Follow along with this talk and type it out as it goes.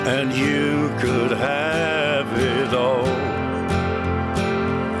and you could have it all.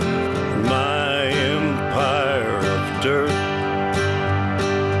 My empire of dirt,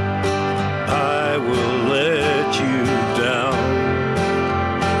 I will let you down.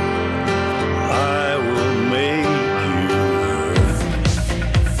 I will make you hurt.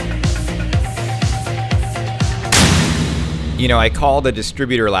 You know, I called a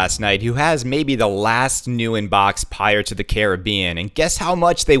distributor last night who has maybe the last new in-box Pirates of the Caribbean, and guess how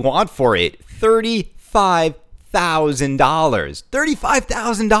much they want for it? $35,000.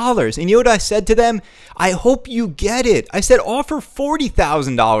 $35,000. And you know what I said to them? I hope you get it. I said offer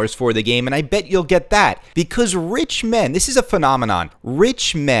 $40,000 for the game, and I bet you'll get that. Because rich men, this is a phenomenon,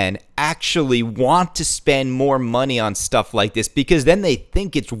 rich men actually want to spend more money on stuff like this because then they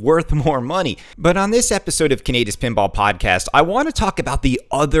think it's worth more money. But on this episode of Canada's Pinball Podcast, I want to talk about the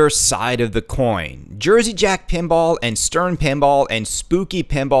other side of the coin. Jersey Jack Pinball and Stern Pinball and Spooky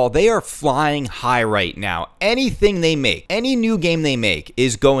Pinball, they are flying high right now. Anything they make, any new game they make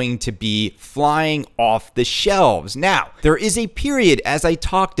is going to be flying off the shelves. Now, there is a period, as I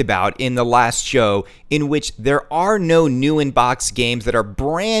talked about in the last show, in which there are no new in-box games that are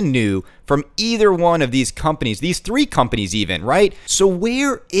brand new from either one of these companies, these three companies even, right? So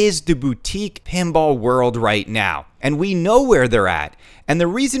where is the boutique pinball world right now? And we know where they're at. And the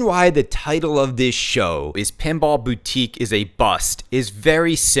reason why the title of this show is Pinball Boutique is a Bust is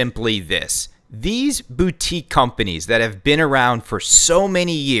very simply this. These boutique companies that have been around for so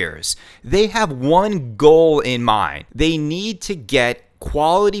many years, they have one goal in mind. They need to get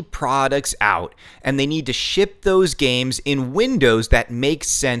quality products out, and they need to ship those games in windows that make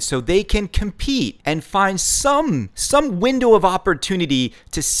sense so they can compete and find some window of opportunity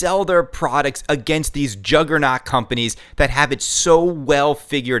to sell their products against these juggernaut companies that have it so well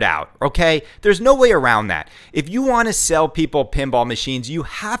figured out, okay? There's no way around that. If you want to sell people pinball machines, you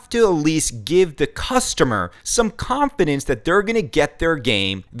have to at least give the customer some confidence that they're going to get their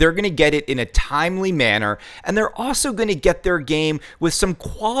game, they're going to get it in a timely manner, and they're also going to get their game with some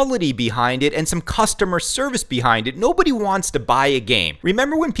quality behind it and some customer service behind it. Nobody wants to buy a game.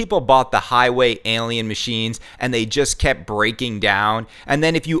 Remember when people bought the Highway Alien machines and they just kept breaking down? And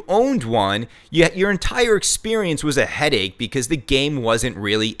then if you owned one, your entire experience was a headache because the game wasn't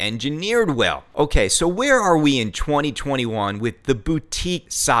really engineered well. Okay, so where are we in 2021 with the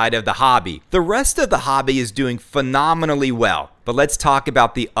boutique side of the hobby? The rest of the hobby is doing phenomenally well. But let's talk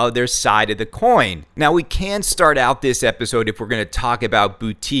about the other side of the coin. Now, we can't start out this episode if we're going to talk about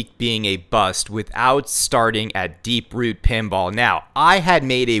boutique being a bust without starting at Deep Root Pinball. Now, I had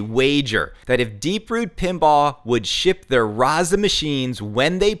made a wager that if Deep Root Pinball would ship their Raza machines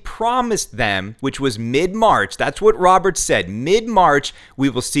when they promised them, which was mid-March, that's what Robert said, mid-March, we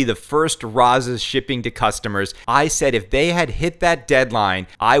will see the first Razas shipping to customers. I said if they had hit that deadline,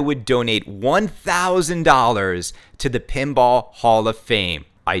 I would donate $1,000 to the Pinball Hall of Fame.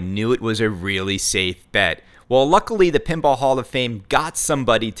 I knew it was a really safe bet. Well, luckily, the Pinball Hall of Fame got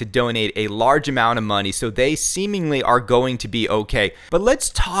somebody to donate a large amount of money, so they seemingly are going to be okay. But let's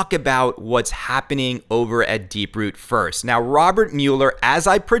talk about what's happening over at Deep Root first. Now, Robert Mueller, as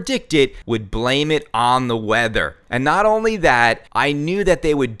I predicted, would blame it on the weather. And not only that, I knew that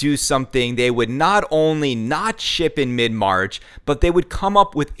they would do something. They would not only not ship in mid-March, but they would come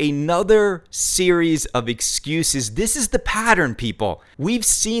up with another series of excuses. This is the pattern, people. We've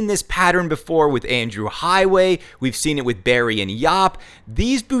seen this pattern before with Andrew Highway. We've seen it with Barry and Yop.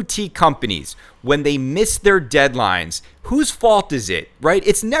 These boutique companies, when they miss their deadlines, whose fault is it, right?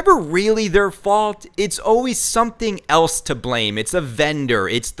 It's never really their fault. It's always something else to blame. It's a vendor.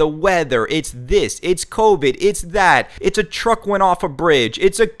 It's the weather. It's this. It's COVID. It's that. It's a truck went off a bridge.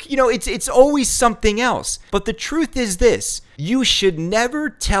 It's always something else. But the truth is this. You should never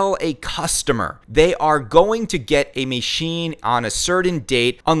tell a customer they are going to get a machine on a certain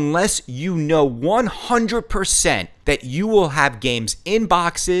date unless you know 100% that you will have games in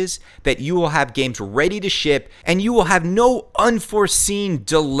boxes, that you will have games ready to ship, and you will have no unforeseen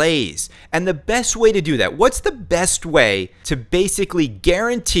delays. And the best way to do that, what's the best way to basically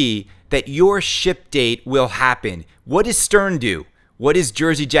guarantee that your ship date will happen? What does Stern do? What does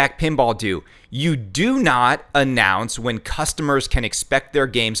Jersey Jack Pinball do? You do not announce when customers can expect their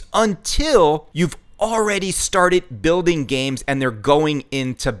games until you've already started building games and they're going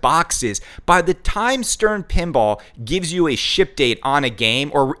into boxes. By the time Stern Pinball gives you a ship date on a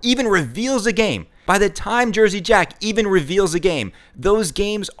game or even reveals a game, by the time Jersey Jack even reveals a game, those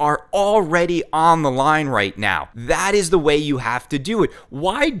games are already on the line right now. That is the way you have to do it.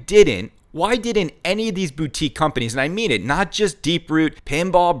 Why didn't Why didn't any of these boutique companies, and I mean it, not just Deeproot,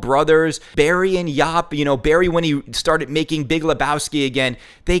 Pinball Brothers, Barry and Yop, Barry when he started making Big Lebowski again,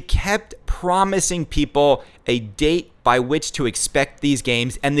 they kept promising people a date by which to expect these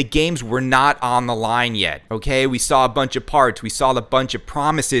games, and the games were not on the line yet, okay? We saw a bunch of parts, we saw a bunch of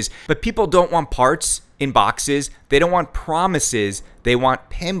promises, but people don't want parts in boxes. They don't want promises. They want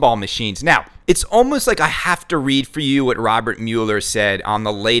pinball machines. Now, it's almost like I have to read for you what Robert Mueller said on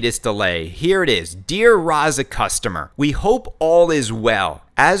the latest delay. Here it is. Dear Raza customer, we hope all is well.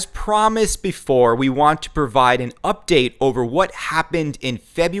 As promised before, we want to provide an update over what happened in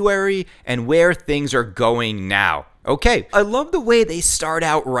February and where things are going now. Okay, I love the way they start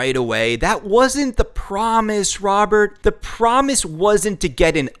out right away. That wasn't the promise, Robert. The promise wasn't to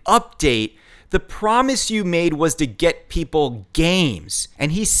get an update. The promise you made was to get people games.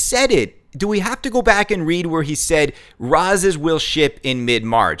 And he said it. Do we have to go back and read where he said Razas will ship in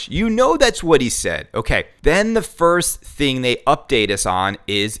mid-March? You know that's what he said. Okay, then the first thing they update us on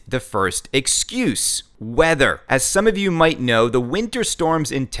is the first excuse. Weather. As some of you might know, the winter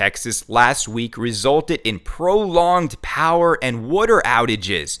storms in Texas last week resulted in prolonged power and water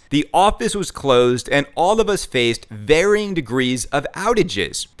outages. The office was closed and all of us faced varying degrees of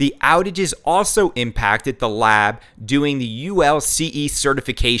outages. The outages also impacted the lab doing the ULCE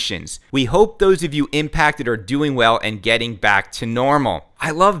certifications. We hope those of you impacted are doing well and getting back to normal. I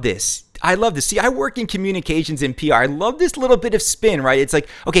love this. See, I work in communications and PR. I love this little bit of spin, right? It's like,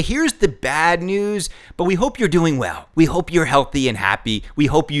 okay, here's the bad news, but we hope you're doing well. We hope you're healthy and happy. We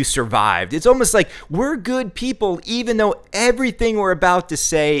hope you survived. It's almost like we're good people, even though everything we're about to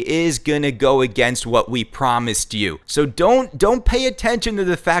say is gonna go against what we promised you. So don't pay attention to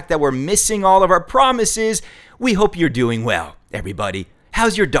the fact that we're missing all of our promises. We hope you're doing well, everybody.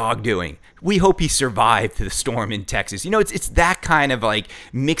 How's your dog doing? We hope he survived the storm in Texas. It's that kind of like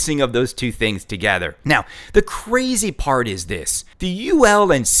mixing of those two things together. Now, the crazy part is this. The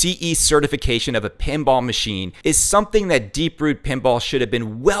UL and CE certification of a pinball machine is something that Deeproot Pinball should have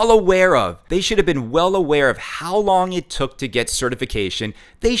been well aware of. They should have been well aware of how long it took to get certification.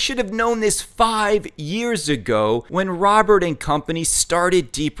 They should have known this 5 years ago when Robert and company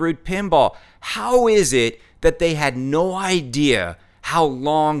started Deeproot Pinball. How is it that they had no idea how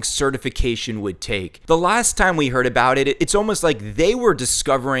long certification would take? The last time we heard about it, it's almost like they were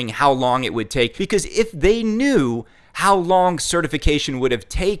discovering how long it would take, because if they knew how long certification would have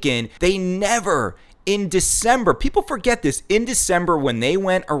taken, they never, in December, people forget this, in December when they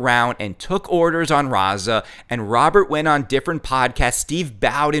went around and took orders on Raza and Robert went on different podcasts, Steve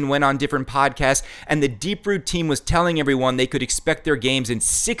Bowden went on different podcasts, and the Deeproot team was telling everyone they could expect their games in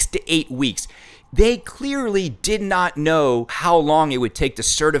 6 to 8 weeks. They clearly did not know how long it would take to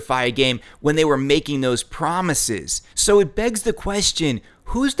certify a game when they were making those promises. So it begs the question,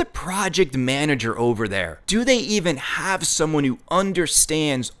 who's the project manager over there? Do they even have someone who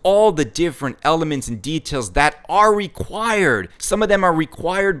understands all the different elements and details that are required? Some of them are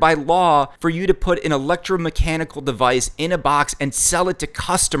required by law for you to put an electromechanical device in a box and sell it to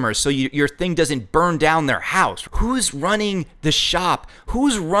customers so your thing doesn't burn down their house. Who's running the shop?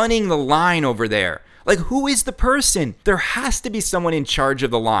 Who's running the line over there? Like, who is the person? There has to be someone in charge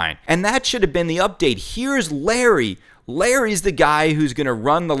of the line. And that should have been the update. Here's Larry. Larry's the guy who's going to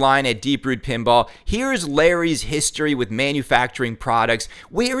run the line at Deeproot Pinball. Here's Larry's history with manufacturing products.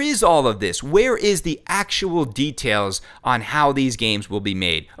 Where is all of this? Where is the actual details on how these games will be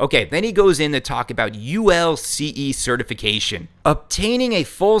made? Okay, then he goes in to talk about ULCE certification. Obtaining a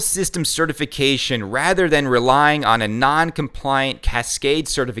full system certification rather than relying on a non-compliant cascade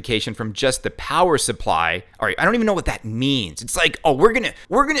certification from just the power supply. All right, I don't even know what that means. It's like, oh, we're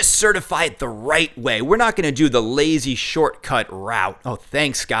gonna certify it the right way. We're not gonna do the lazy shortcut route. Oh,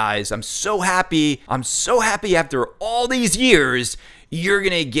 thanks, guys. I'm so happy. After all these years, you're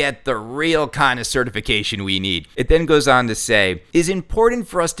going to get the real kind of certification we need. It then goes on to say, it is important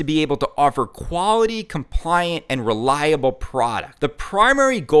for us to be able to offer quality, compliant, and reliable product. The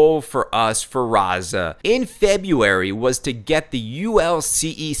primary goal for us for Raza in February was to get the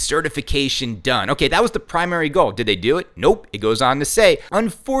ULCE certification done. Okay, that was the primary goal. Did they do it? Nope. It goes on to say,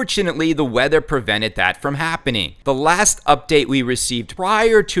 unfortunately, the weather prevented that from happening. The last update we received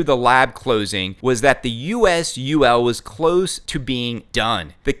prior to the lab closing was that the US UL was close to being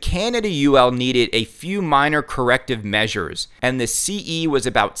done. The Canada UL needed a few minor corrective measures, and the CE was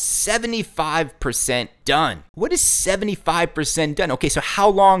about 75% done? What is 75% done? Okay, so how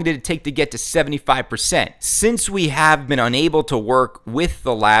long did it take to get to 75%? Since we have been unable to work with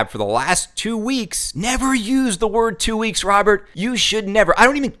the lab for the last 2 weeks, never use the word 2 weeks, Robert. You should never. I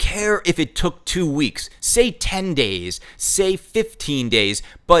don't even care if it took 2 weeks. Say 10 days, say 15 days.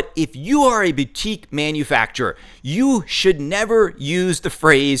 But if you are a boutique manufacturer, you should never use the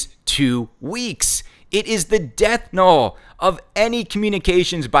phrase 2 weeks. It is the death knell of any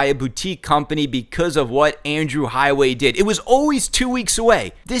communications by a boutique company because of what Andrew Highway did. It was always 2 weeks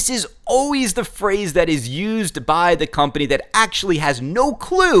away. This is always the phrase that is used by the company that actually has no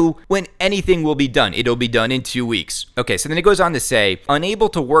clue when anything will be done. It'll be done in 2 weeks. Okay, so then it goes on to say, unable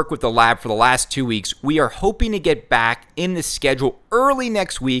to work with the lab for the last 2 weeks, we are hoping to get back in the schedule early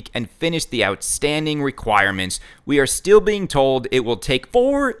next week and finish the outstanding requirements. We are still being told it will take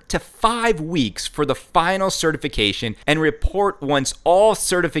 4 to 5 weeks for the final certification and report once all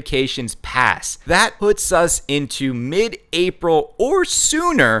certifications pass. That puts us into mid-April or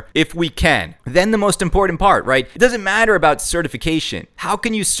sooner if we can. Then the most important part, right? It doesn't matter about certification. How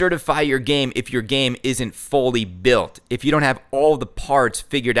can you certify your game if your game isn't fully built? If you don't have all the parts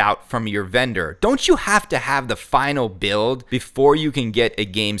figured out from your vendor? Don't you have to have the final build before you can get a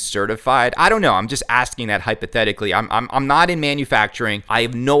game certified? I don't know. I'm just asking that hypothetically. I'm not in manufacturing. I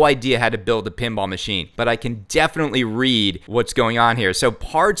have no idea how to build a pinball machine, but I can definitely read what's going on here. So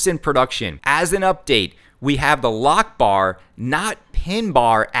parts in production. As an update, we have the lock bar, not pin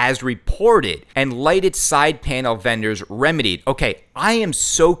bar as reported, and lighted side panel vendors remedied. Okay, I am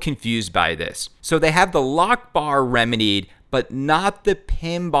so confused by this. So they have the lock bar remedied, but not the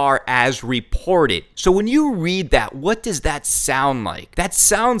pin bar as reported. So when you read that, what does that sound like? That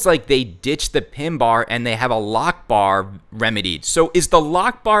sounds like they ditched the pin bar and they have a lock bar remedied. So is the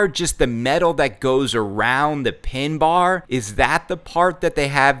lock bar just the metal that goes around the pin bar? Is that the part that they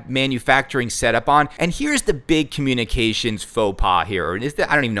have manufacturing set up on? And here's the big communications faux pas here. Or is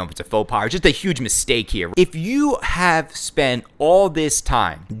that, I don't even know if it's a faux pas or just a huge mistake here. If you have spent all this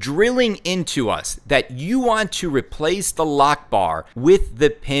time drilling into us that you want to replace the lock bar with the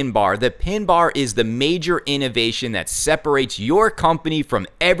pin bar is the major innovation that separates your company from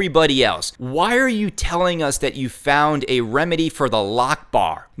everybody else. Why are you telling us that you found a remedy for the lock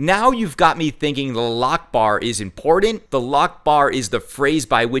bar? Now you've got me thinking the lock bar is important. The lock bar is the phrase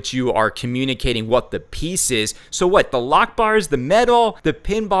by which you are communicating what the piece is. So what? The lock bar is the metal, the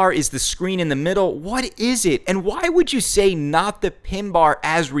pin bar is the screen in the middle. What is it? And why would you say not the pin bar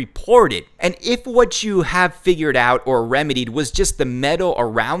as reported? And if what you have figured out or remedied was just the metal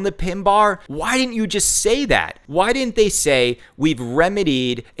around the pin bar, why didn't you just say that? Why didn't they say we've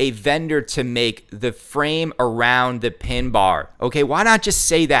remedied a vendor to make the frame around the pin bar? Okay, why not just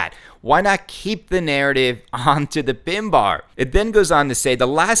say that? Why not keep the narrative onto the pin bar? It then goes on to say the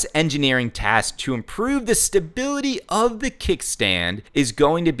last engineering task to improve the stability of the kickstand is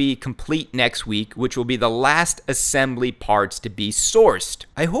going to be complete next week, which will be the last assembly parts to be sourced.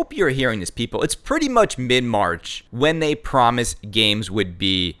 I hope you're hearing this, people. It's pretty much mid-March when they promised games would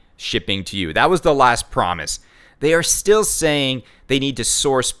be shipping to you. That was the last promise. They are still saying they need to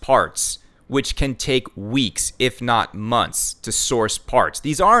source parts, which can take weeks, if not months, to source parts.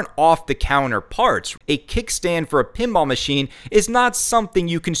 These aren't off-the-counter parts. A kickstand for a pinball machine is not something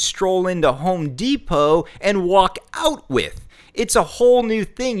you can stroll into Home Depot and walk out with. It's a whole new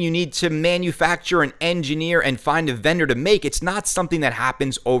thing you need to manufacture and engineer and find a vendor to make. It's not something that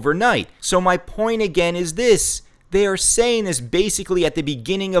happens overnight. So my point again is this. They are saying this basically at the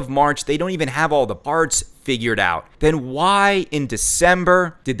beginning of March. They don't even have all the parts figured out. Then why in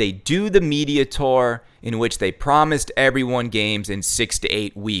December did they do the media tour in which they promised everyone games in 6 to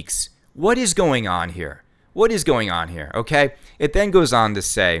 8 weeks? What is going on here? What is going on here, okay? It then goes on to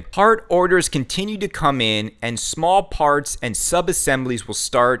say, part orders continue to come in and small parts and sub-assemblies will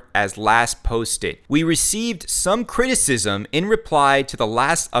start as last posted. We received some criticism in reply to the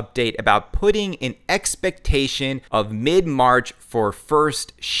last update about putting an expectation of mid-March for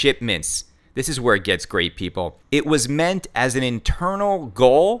first shipments. This is where it gets great, people. It was meant as an internal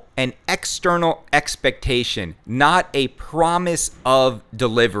goal and external expectation, not a promise of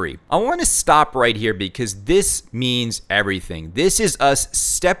delivery. I want to stop right here because this means everything. This is us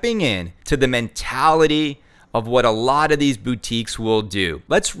stepping in to the mentality of what a lot of these boutiques will do.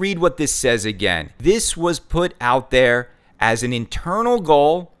 Let's read what this says again. This was put out there as an internal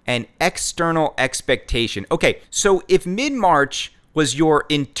goal and external expectation. Okay, so if mid-March was your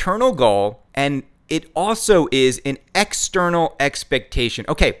internal goal, and it also is an external expectation.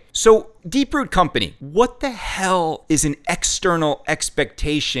 Okay, so Deeproot Company, what the hell is an external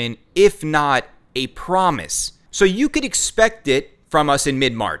expectation if not a promise? So you could expect it from us in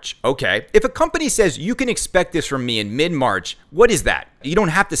mid-March. Okay. If a company says you can expect this from me in mid-March, what is that? You don't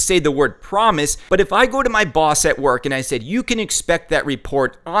have to say the word promise, but if I go to my boss at work and I said, you can expect that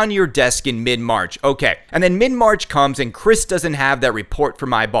report on your desk in mid-March, okay. And then mid-March comes and Chris doesn't have that report for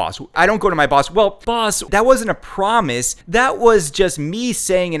my boss. I don't go to my boss, well, boss, that wasn't a promise. That was just me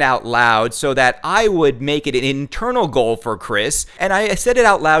saying it out loud so that I would make it an internal goal for Chris. And I said it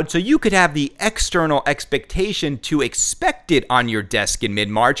out loud so you could have the external expectation to expect it on your desk in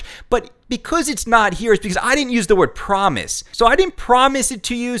mid-March. But because it's not here, it's because I didn't use the word promise. So I didn't promise it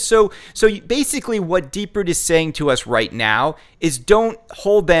to you. So basically what Deeproot is saying to us right now is don't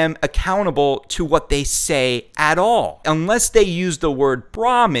hold them accountable to what they say at all. Unless they use the word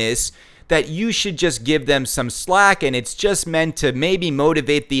promise, that you should just give them some slack and it's just meant to maybe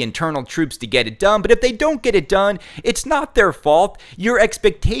motivate the internal troops to get it done. But if they don't get it done, it's not their fault. Your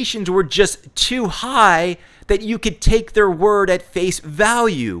expectations were just too high that you could take their word at face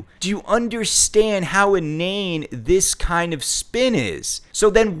value. Do you understand how inane this kind of spin is? So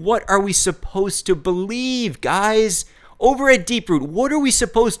then what are we supposed to believe, guys? Over at Deeproot, what are we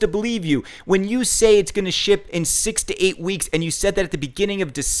supposed to believe you? When you say it's going to ship in 6 to 8 weeks, and you said that at the beginning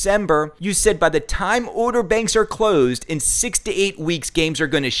of December, you said by the time order banks are closed, in 6 to 8 weeks, games are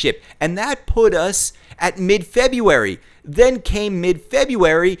going to ship. And that put us at mid-February. Then came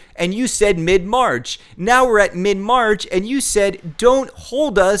mid-February, and you said mid-March. Now we're at mid-March, and you said don't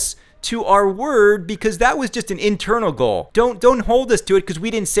hold us to our word because that was just an internal goal. Don't hold us to it because we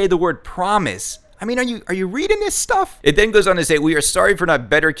didn't say the word promise. I mean, are you reading this stuff? It then goes on to say, we are sorry for not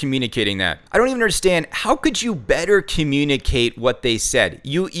better communicating that. I don't even understand. How could you better communicate what they said?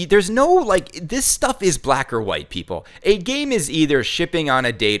 There's no, this stuff is black or white, people. A game is either shipping on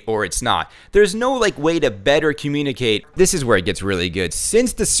a date or it's not. There's no, way to better communicate. This is where it gets really good.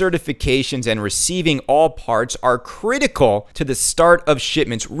 Since the certifications and receiving all parts are critical to the start of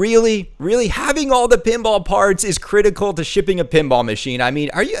shipments, really having all the pinball parts is critical to shipping a pinball machine. I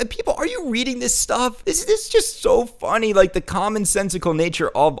mean, are you reading this stuff? This is just so funny, the commonsensical nature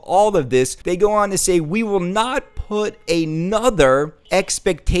of all of this. They go on to say, we will not put another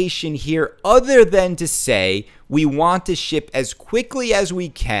expectation here other than to say we want to ship as quickly as we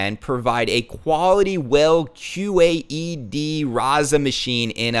can, provide a quality, well QAED Raza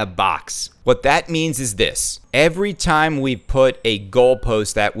machine in a box. What that means is this. Every time we put a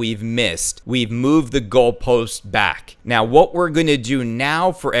goalpost that we've missed, we've moved the goalpost back. Now, what we're going to do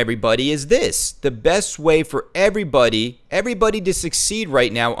now for everybody is this. The best way for everybody to succeed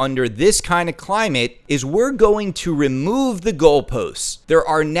right now under this kind of climate is we're going to remove the goalposts. There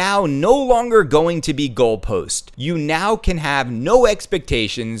are now no longer going to be goalposts. You now can have no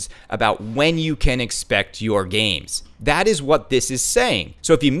expectations about when you can expect your games. That is what this is saying.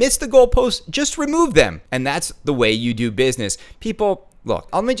 So if you miss the goalposts, just remove them. And that's the way you do business. People, look,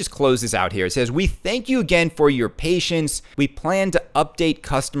 let me just close this out here. It says, we thank you again for your patience. We plan to update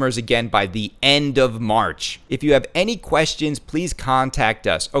customers again by the end of March. If you have any questions, please contact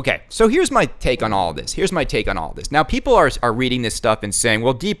us. Okay, so here's my take on all this. Now, people are reading this stuff and saying,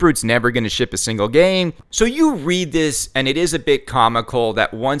 well, Deeproot's never going to ship a single game. So you read this, and it is a bit comical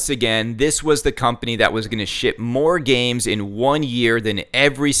that once again, this was the company that was going to ship more games in 1 year than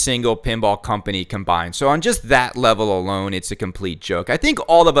every single pinball company combined. So on just that level alone, it's a complete joke. I think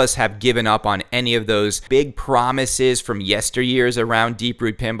all of us have given up on any of those big promises from yesteryears around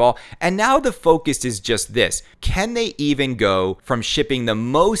Deeproot Pinball, and now the focus is just this. Can they even go from shipping the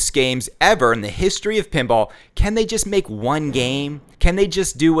most games ever in the history of pinball? Can they just make one game? Can they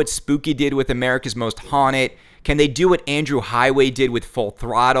just do what Spooky did with America's Most Haunted? Can they do what Andrew Highway did with Full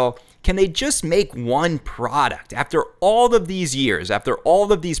Throttle? Can they just make one product? After all of these years, after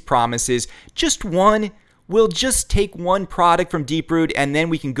all of these promises, just one? We'll just take one product from Deeproot and then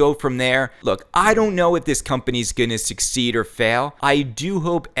we can go from there. Look, I don't know if this company's gonna succeed or fail. I do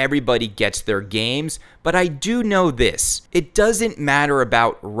hope everybody gets their games, but I do know this. It doesn't matter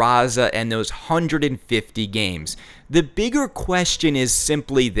about Raza and those 150 games. The bigger question is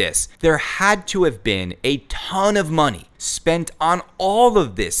simply this. There had to have been a ton of money spent on all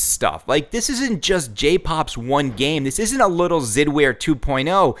of this stuff. This isn't just J-Pop's one game. This isn't a little Zidware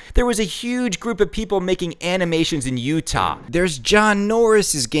 2.0. There was a huge group of people making animations in Utah. There's John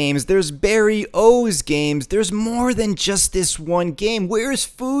Norris's games. There's Barry O's games. There's more than just this one game. Where's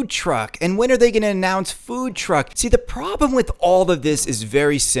Food Truck? And when are they going to announce Food Truck? See, the problem with all of this is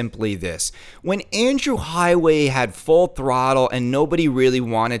very simply this. When Andrew Highway had Full Throttle and nobody really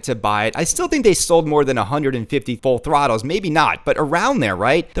wanted to buy it, I still think they sold more than 150 Full Throttles. Maybe not, but around there,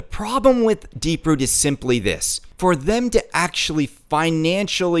 right? The problem with Deeproot is simply this. For them to actually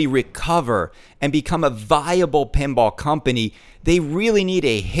financially recover and become a viable pinball company, they really need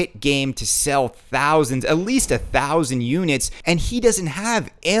a hit game to sell thousands, at least 1,000 units, and he doesn't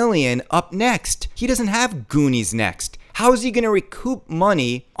have Alien up next. He doesn't have Goonies next. How is he going to recoup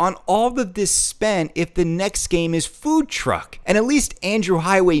money on all of this spent if the next game is Food Truck? And at least Andrew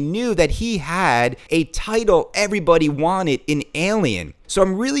Highway knew that he had a title everybody wanted in Alien. So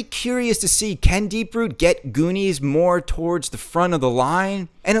I'm really curious to see, can Deeproot get Goonies more towards the front of the line?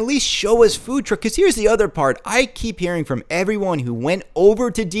 And at least show us Food Truck, because here's the other part. I keep hearing from everyone who went over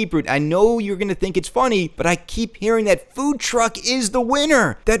to Deeproot, I know you're going to think it's funny, but I keep hearing that Food Truck is the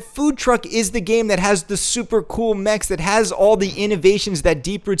winner. That Food Truck is the game that has the super cool mechs, that has all the innovations that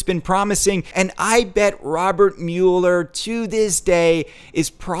Deeproot's been promising. And I bet Robert Mueller to this day is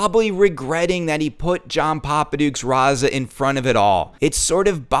probably regretting that he put John Papaduke's Raza in front of it all. It sort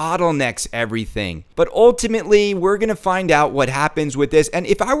of bottlenecks everything. But ultimately, we're going to find out what happens with this. And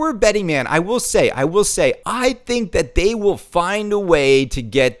if I were a betting man, I will say, I think that they will find a way to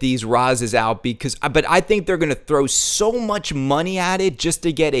get these Razas out, but I think they're going to throw so much money at it just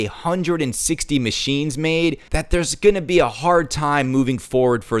to get 160 machines made that there's going to be a hard time moving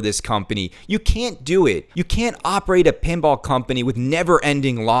forward for this company. You can't do it. You can't operate a pinball company with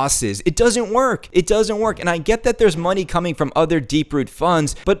never-ending losses. It doesn't work. It doesn't work. And I get that there's money coming from other Deeproot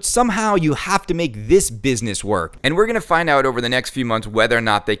funds, but somehow you have to make this business work. And we're going to find out over the next few months whether or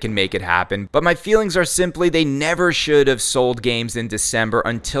not they can make it happen. But my feelings are simply they never should have sold games in December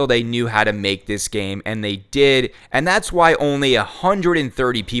until they knew how to make this game, and they did. And that's why only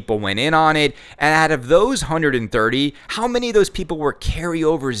 130 people went in on it. And out of those 130, how many of those people were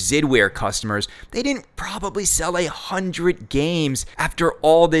carryover Zidware customers? They didn't probably sell 100 games after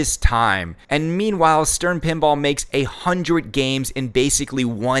all this time. And meanwhile, Stern Pinball makes 100 games in basically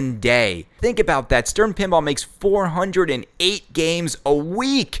one day. Think about that. Stern Pinball makes 408 games a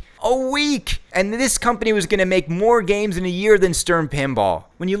week. And this company was going to make more games in a year than Stern Pinball.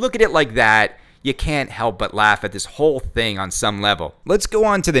 When you look at it like that, you can't help but laugh at this whole thing on some level. Let's go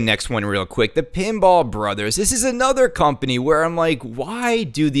on to the next one real quick. The Pinball Brothers. This is another company where I'm like, why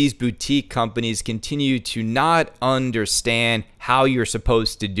do these boutique companies continue to not understand how you're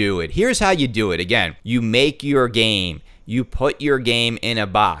supposed to do it? Here's how you do it. Again, you make your game. You put your game in a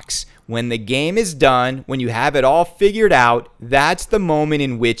box. When the game is done, when you have it all figured out, that's the moment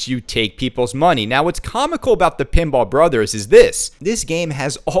in which you take people's money. Now, what's comical about the Pinball Brothers is this game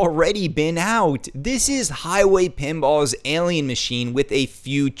has already been out. This is Highway Pinball's Alien machine with a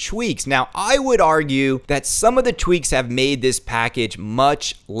few tweaks. Now, I would argue that some of the tweaks have made this package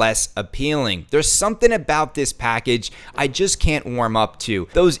much less appealing. There's something about this package I just can't warm up to.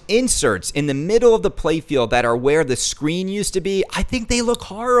 Those inserts in the middle of the playfield that are where the screen used to be, I think they look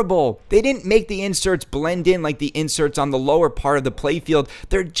horrible. They didn't make the inserts blend in like the inserts on the lower part of the playfield.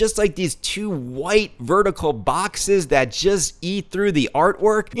 They're just like these two white vertical boxes that just eat through the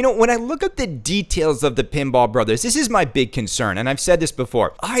artwork. You know, when I look at the details of the Pinball Brothers, this is my big concern, and I've said this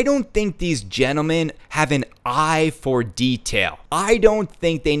before. I don't think these gentlemen have an eye for detail. I don't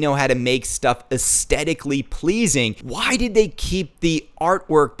think they know how to make stuff aesthetically pleasing. Why did they keep the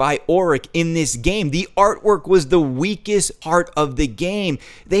artwork by Auric in this game? The artwork was the weakest part of the game.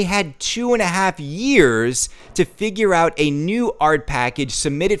 They had 2.5 years to figure out a new art package,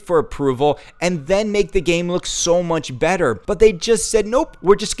 submit it for approval, and then make the game look so much better. But they just said, nope,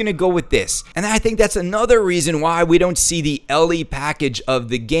 we're just gonna go with this. And I think that's another reason why we don't see the LE package of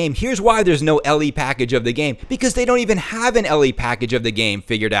the game. Here's why there's no LE package of the game. Because they don't even have an LE package of the game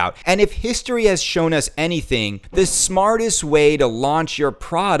figured out. And if history has shown us anything, the smartest way to launch your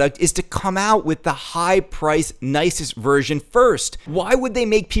product is to come out with the high price, nicest version first. Why would they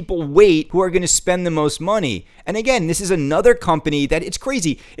make people wait who are going to spend the most money? And again, this is another company that it's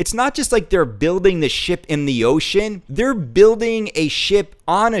crazy. It's not just like they're building the ship in the ocean. They're building a ship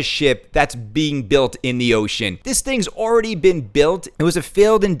on a ship that's being built in the ocean. This thing's already been built. It was a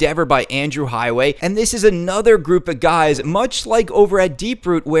failed endeavor by Andrew Highway. And this is another group of guys, much like over at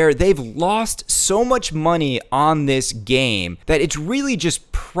Deeproot, where they've lost so much money on this game that it's really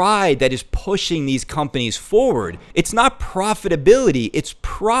just pride that is pushing these companies forward. It's not profitability, it's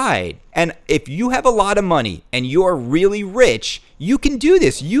pride. And if you have a lot of money and you're really rich, you can do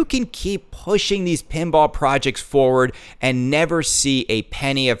this. You can keep pushing these pinball projects forward and never see a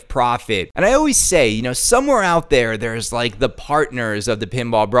penny of profit. And I always say, you know, somewhere out there, there's like the partners of the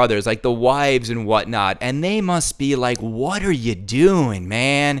Pinball Brothers, like the wives and whatnot, and they must be like, what are you doing,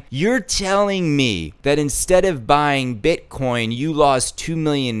 man? You're telling me that instead of buying Bitcoin, you lost $2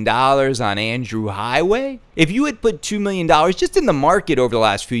 million on Andrew Highway? If you had put $2 million just in the market over the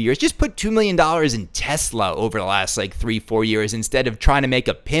last few years, just put $2 million in Tesla over the last like 3-4 years instead of trying to make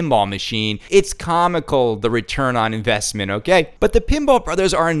a pinball machine, it's comical, the return on investment, okay? But the Pinball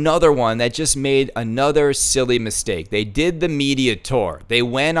Brothers are another one that just made another silly mistake. They did the media tour. They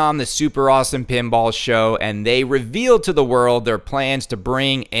went on the Super Awesome Pinball Show and they revealed to the world their plans to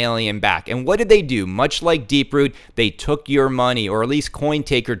bring Alien back. And what did they do? Much like Deeproot, they took your money, or at least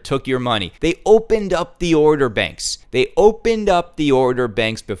CoinTaker took your money. They opened up the order banks. They opened up the order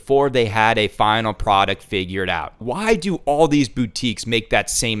banks before they had a final product figured out. Why do all these boutiques make that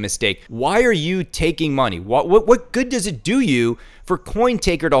same mistake? Why are you taking money? What good does it do you for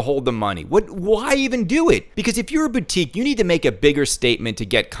CoinTaker to hold the money? Why even do it? Because if you're a boutique, you need to make a bigger statement to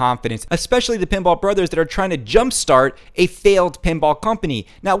get confidence, especially the Pinball Brothers that are trying to jumpstart a failed pinball company.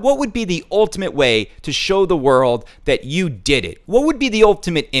 Now, what would be the ultimate way to show the world that you did it? What would be the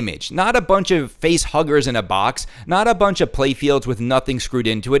ultimate image? Not a bunch of face huggers in a box, not a bunch of playfields with nothing screwed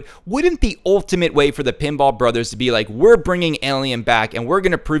into it. Wouldn't the ultimate way for the Pinball Brothers to be like, we're bringing Alien back and we're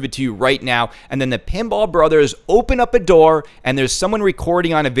going to prove it to you right now, and then the Pinball Brothers open up a door and there's someone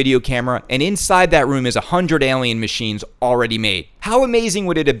recording on a video camera, and inside that room is 100 Alien machines already made? How amazing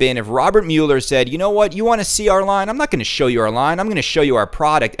would it have been if Robert Mueller said, you know what, you want to see our line? I'm not going to show you our line. I'm going to show you our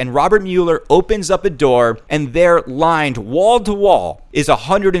product. And Robert Mueller opens up a door and there, lined wall to wall, is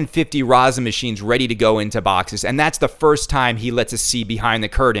 150 Raza machines ready to go into boxes. And that's the first time he lets us see behind the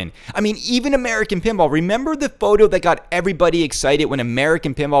curtain. I mean, even American Pinball, remember the photo that got everybody excited when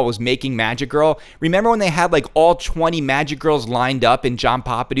American Pinball was making Magic Girl? Remember when they had like all 20 Magic Girls lined up and John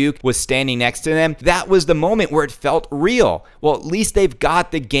Papaduke was standing next to them? That was the moment where it felt real. Well, at least they've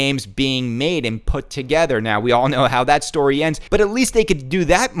got the games being made and put together. Now, we all know how that story ends, but at least they could do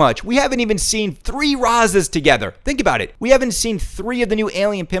that much. We haven't even seen 3 Razas together. Think about it. We haven't seen 3 of the new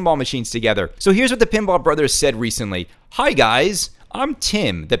Alien pinball machines together. So here's what the Pinball Brothers said recently. Hi guys, I'm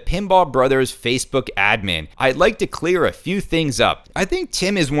Tim, the Pinball Brothers Facebook admin. I'd like to clear a few things up. I think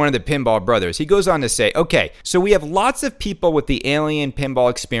Tim is one of the Pinball Brothers. He goes on to say, okay, so we have lots of people with the Alien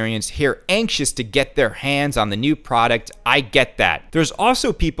pinball experience here anxious to get their hands on the new product. I get that. There's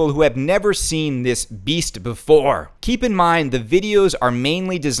also people who have never seen this beast before. Keep in mind, the videos are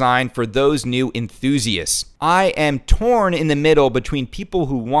mainly designed for those new enthusiasts. I am torn in the middle between people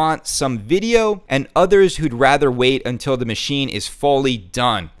who want some video and others who'd rather wait until the machine is fully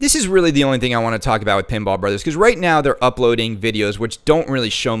done. This is really the only thing I want to talk about with Pinball Brothers, because right now they're uploading videos which don't really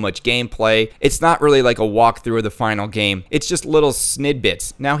show much gameplay. It's not really like a walkthrough of the final game. It's just little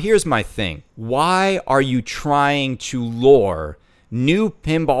snidbits. Now here's my thing. Why are you trying to lure new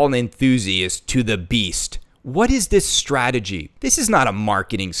pinball enthusiasts to the beast? What is this strategy? This is not a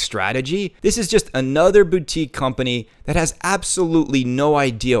marketing strategy. This is just another boutique company that has absolutely no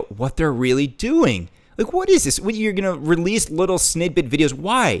idea what they're really doing. Like, what is this? You're going to release little snidbit videos?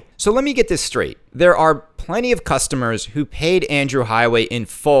 Why? So let me get this straight. There are plenty of customers who paid Andrew Highway in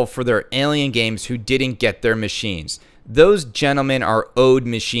full for their Alien games who didn't get their machines. Those gentlemen are owed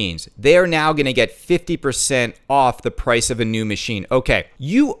machines. They are now going to get 50% off the price of a new machine. Okay,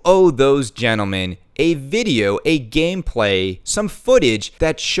 you owe those gentlemen a video, a gameplay, some footage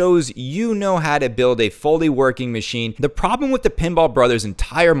that shows you know how to build a fully working machine. The problem with the Pinball Brothers'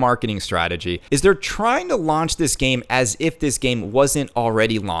 entire marketing strategy is they're trying to launch this game as if this game wasn't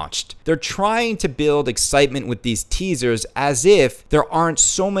already launched. They're trying to build excitement with these teasers as if there aren't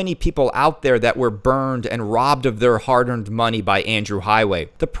so many people out there that were burned and robbed of their hard-earned money by Andrew Highway.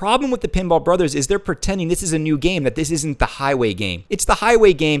 The problem with the Pinball Brothers is they're pretending this is a new game, that this isn't the Highway game. It's the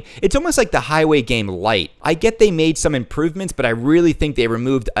Highway game. It's almost like the Highway game light. I get they made some improvements, but I really think they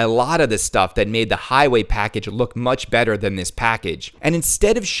removed a lot of the stuff that made the Highway package look much better than this package. And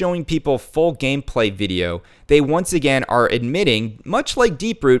instead of showing people full gameplay video, they once again are admitting, much like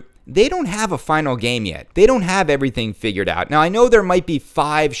Deeproot, they don't have a final game yet. They don't have everything figured out. Now, I know there might be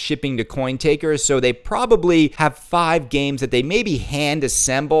 5 shipping to CoinTaker, so they probably have 5 games that they maybe hand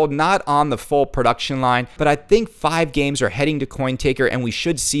assembled, not on the full production line, but I think 5 games are heading to CoinTaker and we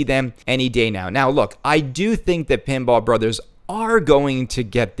should see them any day now. Now, look, I do think that Pinball Brothers are going to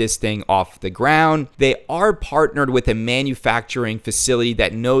get this thing off the ground. They are partnered with a manufacturing facility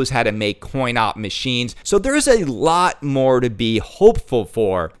that knows how to make coin-op machines. So there's a lot more to be hopeful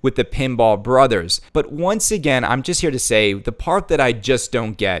for with the Pinball Brothers. But once again, I'm just here to say the part that I just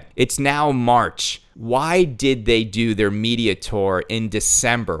don't get. It's now March. Why did they do their media tour in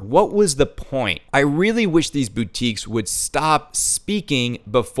December? What was the point? I really wish these boutiques would stop speaking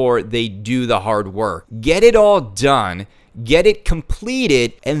before they do the hard work. Get it all done. get it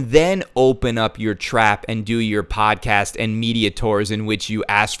completed, and then open up your trap and do your podcast and media tours in which you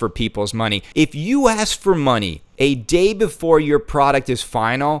ask for people's money. If you ask for money a day before your product is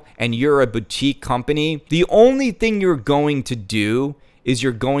final and you're a boutique company, the only thing you're going to do is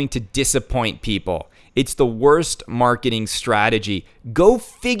you're going to disappoint people. It's the worst marketing strategy. Go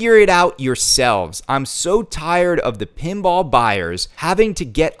figure it out yourselves. I'm so tired of the pinball buyers having to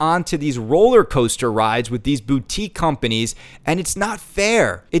get onto these roller coaster rides with these boutique companies, and it's not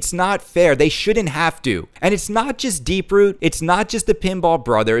fair. It's not fair. They shouldn't have to. And it's not just Deep Root. It's not just the Pinball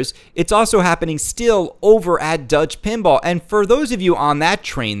Brothers. It's also happening still over at Dutch Pinball. And for those of you on that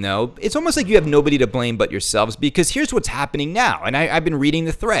train, though, it's almost like you have nobody to blame but yourselves, because here's what's happening now. And I've been reading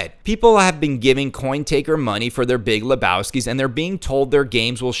the thread. People have been giving CoinTaker money for their Big Lebowskis, and they're being told their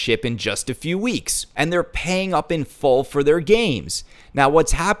games will ship in just a few weeks, and they're paying up in full for their games. Now,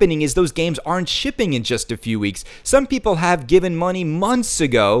 what's happening is those games aren't shipping in just a few weeks. Some people have given money months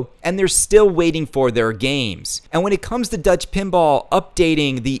ago, and they're still waiting for their games. And when it comes to Dutch Pinball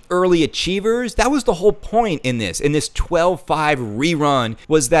updating the early achievers, that was the whole point in this 12-5 rerun,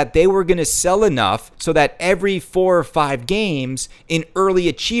 was that they were going to sell enough so that every 4 or 5 games, an early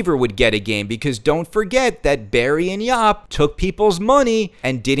achiever would get a game. Because don't forget that Barry and Yop took people's money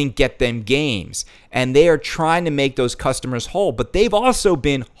and didn't get them games. And they are trying to make those customers whole, but they've also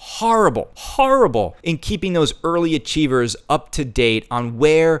been horrible in keeping those early achievers up to date on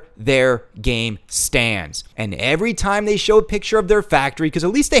where their game stands. And every time they show a picture of their factory, because at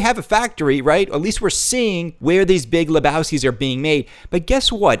least they have a factory, right? At least we're seeing where these Big Lebowskis are being made. But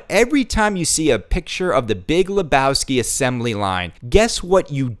guess what? Every time you see a picture of the Big Lebowski assembly line, guess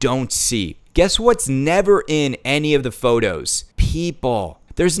what you don't see? Guess what's never in any of the photos? People.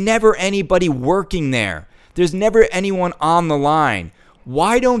 There's never anybody working there. There's never anyone on the line.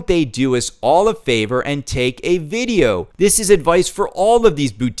 Why don't they do us all a favor and take a video? This is advice for all of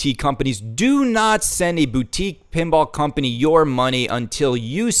these boutique companies. Do not send a boutique pinball company your money until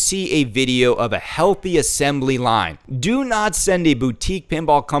you see a video of a healthy assembly line. Do not send a boutique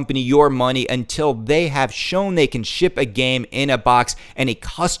pinball company your money until they have shown they can ship a game in a box and a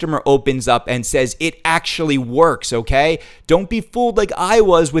customer opens up and says it actually works, okay? Don't be fooled like I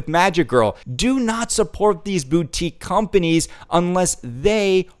was with Magic Girl. Do not support these boutique companies unless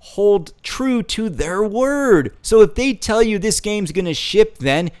they hold true to their word. So if they tell you this game's gonna ship,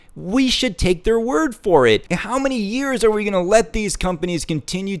 then we should take their word for it. And how many years are we going to let these companies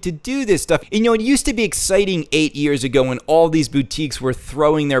continue to do this stuff? You know, it used to be exciting 8 years ago when all these boutiques were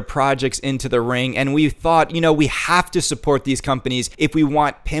throwing their projects into the ring, and we thought, you know, we have to support these companies if we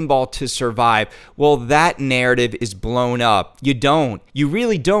want pinball to survive. Well, that narrative is blown up. You don't. You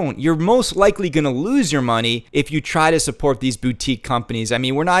really don't. You're most likely going to lose your money if you try to support these boutique companies. I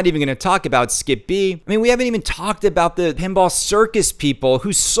mean, we're not even going to talk about Skip B. I mean, we haven't even talked about the Pinball Circus people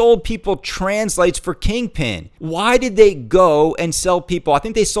who sold people translates for Kingpin. Why did they go and sell people? I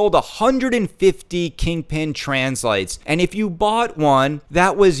think they sold 150 Kingpin translates. And if you bought one,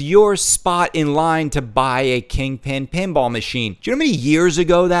 that was your spot in line to buy a Kingpin pinball machine. Do you know how many years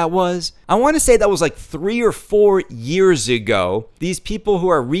ago that was? I want to say that was like 3 or 4 years ago. These people who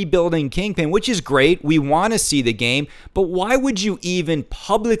are rebuilding Kingpin, which is great. We want to see the game. But why would you even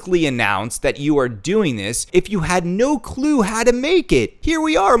publicly announce that you are doing this if you had no clue how to make it? Here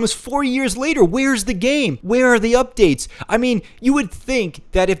we are. Almost 4 years later. Where's the game? Where are the updates? I mean, you would think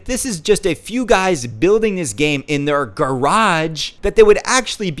that if this is just a few guys building this game in their garage, that they would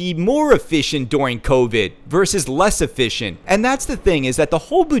actually be more efficient during COVID versus less efficient. And that's the thing, is that the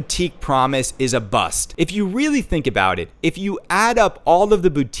whole boutique promise is a bust. If you really think about it, if you add up all of the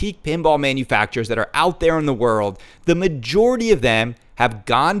boutique pinball manufacturers that are out there in the world, the majority of them have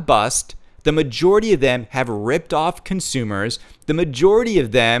gone bust. The majority of them have ripped off consumers. The majority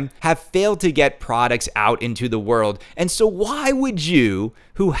of them have failed to get products out into the world. And so why would you,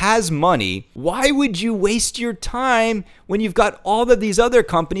 who has money, why would you waste your time when you've got all of these other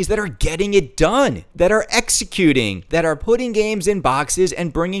companies that are getting it done, that are executing, that are putting games in boxes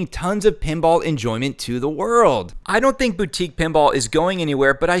and bringing tons of pinball enjoyment to the world? I don't think boutique pinball is going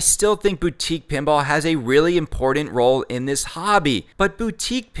anywhere, but I still think boutique pinball has a really important role in this hobby. But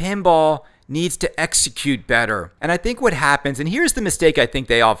boutique pinball needs to execute better. And I think what happens, and here's the mistake I think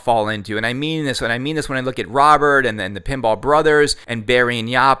they all fall into, and I mean this when I look at Robert and then the Pinball Brothers and Barry and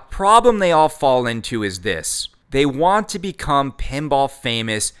Yop, problem they all fall into is this. They want to become pinball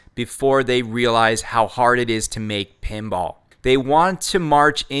famous before they realize how hard it is to make pinball. They want to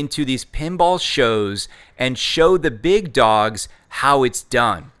march into these pinball shows and show the big dogs how it's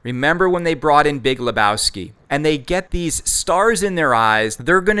done. Remember when they brought in Big Lebowski? And they get these stars in their eyes.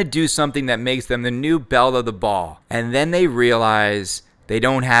 They're going to do something that makes them the new belle of the ball. And then they realize they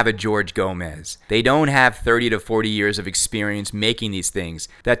don't have a George Gomez. They don't have 30 to 40 years of experience making these things.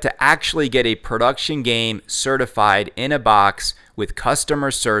 That to actually get a production game certified in a box with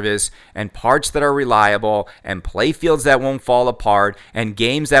customer service and parts that are reliable and playfields that won't fall apart and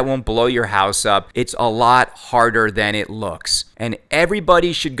games that won't blow your house up, it's a lot harder than it looks. And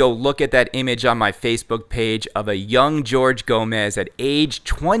everybody should go look at that image on my Facebook page of a young George Gomez at age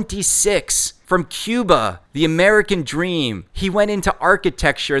 26 from Cuba, the American dream. He went into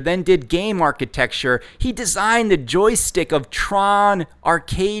architecture, then did game architecture. He designed the joystick of Tron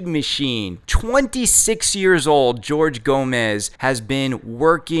arcade machine. 26 years old, George Gomez has been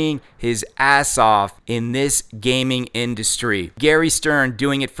working his ass off in this gaming industry. Gary Stern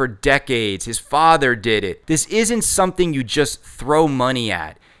doing it for decades. His father did it. This isn't something you just throw money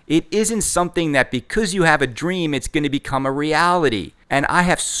at. It isn't something that because you have a dream, it's going to become a reality. And I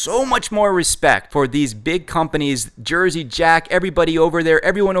have so much more respect for these big companies, Jersey Jack, everybody over there,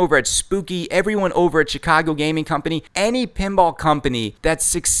 everyone over at Spooky, everyone over at Chicago Gaming Company, any pinball company that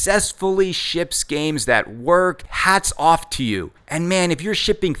successfully ships games that work, hats off to you. And man, if you're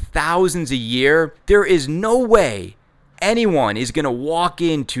shipping thousands a year, there is no way anyone is going to walk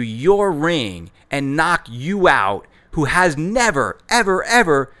into your ring and knock you out who has never, ever,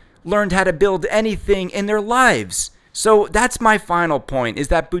 ever learned how to build anything in their lives. So that's my final point, is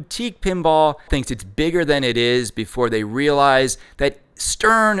that boutique pinball thinks it's bigger than it is before they realize that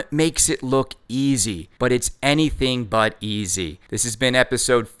Stern makes it look easy, but it's anything but easy. This has been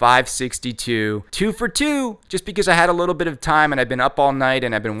episode 562, 2 for 2, just because I had a little bit of time and I've been up all night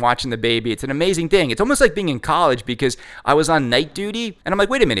and I've been watching the baby. It's an amazing thing. It's almost like being in college because I was on night duty and I'm like,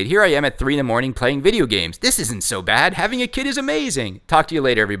 wait a minute, here I am at 3 a.m. playing video games. This isn't so bad. Having a kid is amazing. Talk to you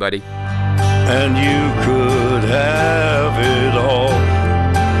later, everybody. And you could have it all.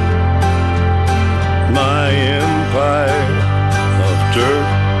 My empire of dirt,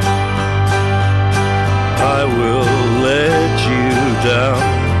 I will let you down.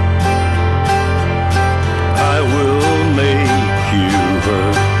 I will make you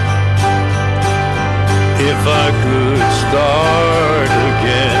hurt. If I could start